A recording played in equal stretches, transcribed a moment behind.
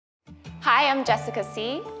Hi, I'm Jessica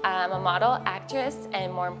C. I'm a model, actress,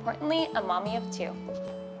 and more importantly, a mommy of two.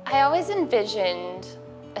 I always envisioned,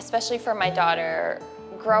 especially for my daughter,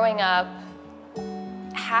 growing up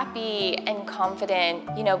happy and confident,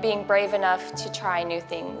 being brave enough to try new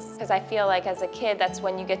things. Because I feel like as a kid, that's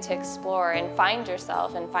when you get to explore and find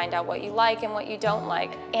yourself and find out what you like and what you don't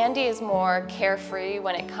like. Andy is more carefree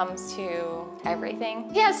when it comes to everything.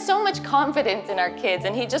 He has so much confidence in our kids,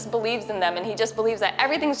 and he just believes in them, and he just believes that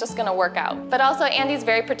everything's just gonna work out. But also, Andy's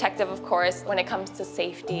very protective, of course, when it comes to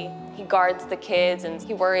safety. He guards the kids, and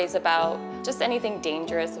he worries about just anything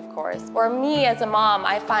dangerous, of course. Or me as a mom,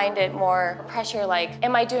 I find it more pressure like,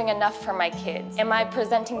 am I doing enough for my kids? Am I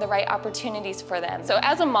presenting the right opportunities for them? So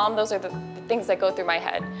as a mom, those are the things that go through my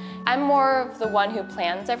head. I'm more of the one who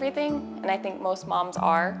plans everything, and I think most moms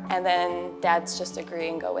are, and then dads just agree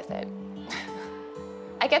and go with it.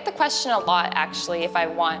 I get the question a lot, actually, if I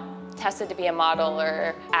want Tessa to be a model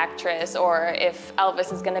or actress, or if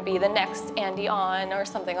Elvis is gonna be the next Andy On or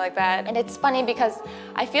something like that. And it's funny because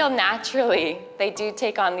I feel naturally they do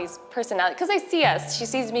take on these personalities, because they see us. She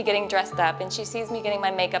sees me getting dressed up, and she sees me getting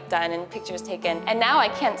my makeup done and pictures taken, and now I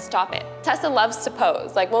can't stop it. Tessa loves to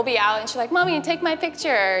pose. Like, we'll be out and she's like, "Mommy, take my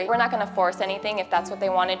picture." We're not gonna force anything. If that's what they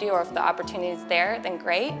wanna do, or if the opportunity is there, then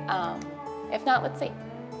great. If not, let's see.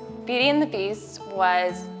 Beauty and the Beast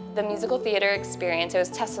was the musical theater experience. It was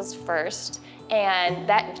Tessa's first, and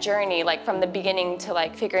that journey, like from the beginning to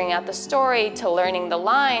like figuring out the story, to learning the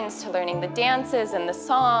lines, to learning the dances and the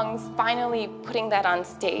songs, finally putting that on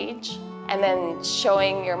stage, and then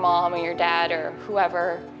showing your mom or your dad or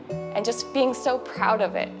whoever, and just being so proud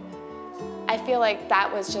of it. I feel like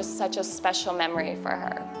that was just such a special memory for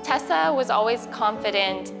her. Tessa was always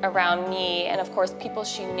confident around me and, of course, people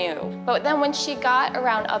she knew. But then when she got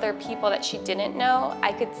around other people that she didn't know,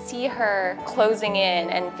 I could see her closing in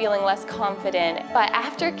and feeling less confident. But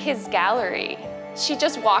after Kids Gallery, she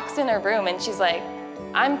just walks in her room and she's like,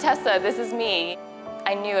 "I'm Tessa, this is me."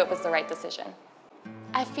 I knew it was the right decision.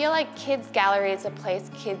 I feel like Kids Gallery is a place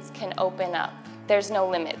kids can open up. There's no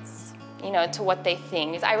limits, to what they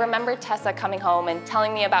think. I remember Tessa coming home and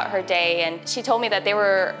telling me about her day, and she told me that they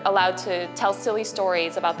were allowed to tell silly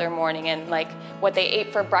stories about their morning and like what they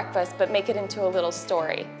ate for breakfast, but make it into a little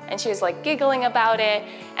story. And she was like giggling about it,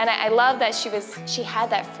 and I love that she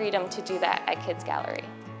had that freedom to do that at Kids Gallery.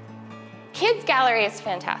 Kids Gallery is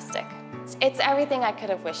fantastic. It's everything I could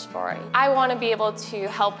have wished for. I want to be able to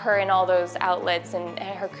help her in all those outlets, and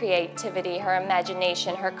her creativity, her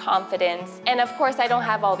imagination, her confidence. And of course, I don't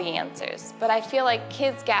have all the answers, but I feel like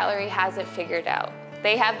Kids Gallery has it figured out.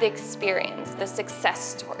 They have the experience, the success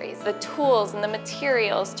stories, the tools and the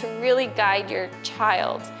materials to really guide your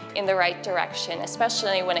child in the right direction,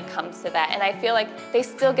 especially when it comes to that. And I feel like they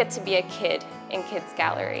still get to be a kid in Kids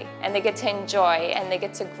Gallery, and they get to enjoy, and they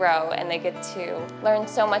get to grow, and they get to learn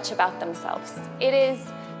so much about themselves. It has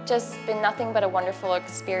just been nothing but a wonderful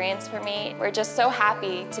experience for me. We're just so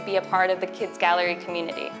happy to be a part of the Kids Gallery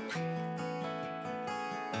community.